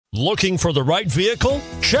Looking for the right vehicle?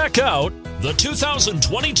 Check out the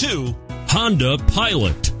 2022 Honda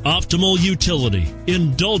Pilot. Optimal utility,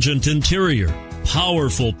 indulgent interior,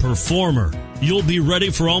 powerful performer. You'll be ready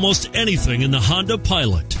for almost anything in the Honda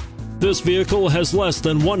Pilot. This vehicle has less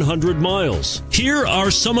than 100 miles. Here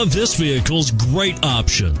are some of this vehicle's great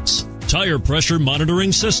options: tire pressure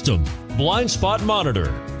monitoring system, blind spot monitor,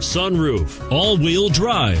 sunroof, all-wheel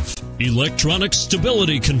drive, electronic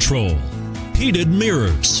stability control, heated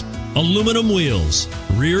mirrors, aluminum wheels,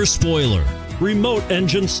 rear spoiler, remote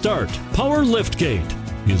engine start, power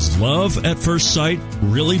liftgate. Is love at first sight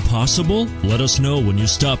really possible? Let us know when you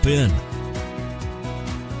stop in.